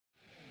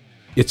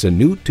It's a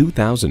new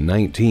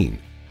 2019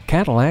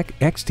 Cadillac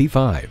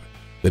XT5.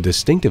 The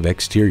distinctive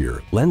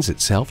exterior lends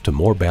itself to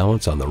more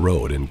balance on the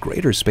road and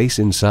greater space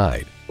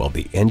inside, while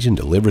the engine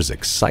delivers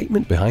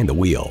excitement behind the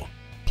wheel.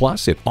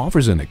 Plus, it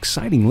offers an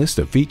exciting list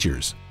of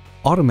features: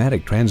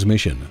 automatic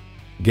transmission,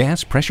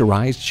 gas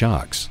pressurized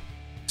shocks,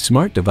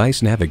 smart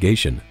device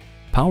navigation,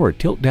 power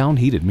tilt-down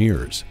heated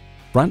mirrors,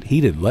 front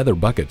heated leather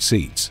bucket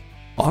seats,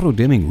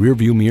 auto-dimming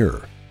rearview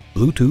mirror,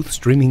 Bluetooth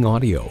streaming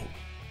audio,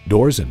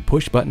 doors and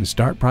push-button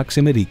start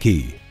proximity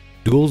key,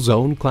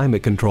 dual-zone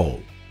climate control,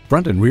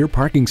 front and rear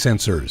parking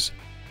sensors,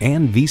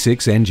 and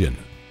V6 engine.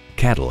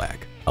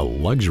 Cadillac, a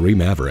luxury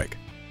maverick.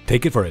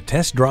 Take it for a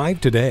test drive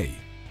today.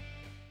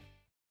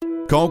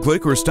 Call,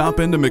 click, or stop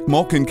into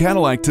McMulkin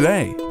Cadillac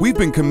today. We've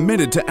been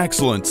committed to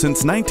excellence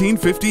since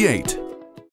 1958.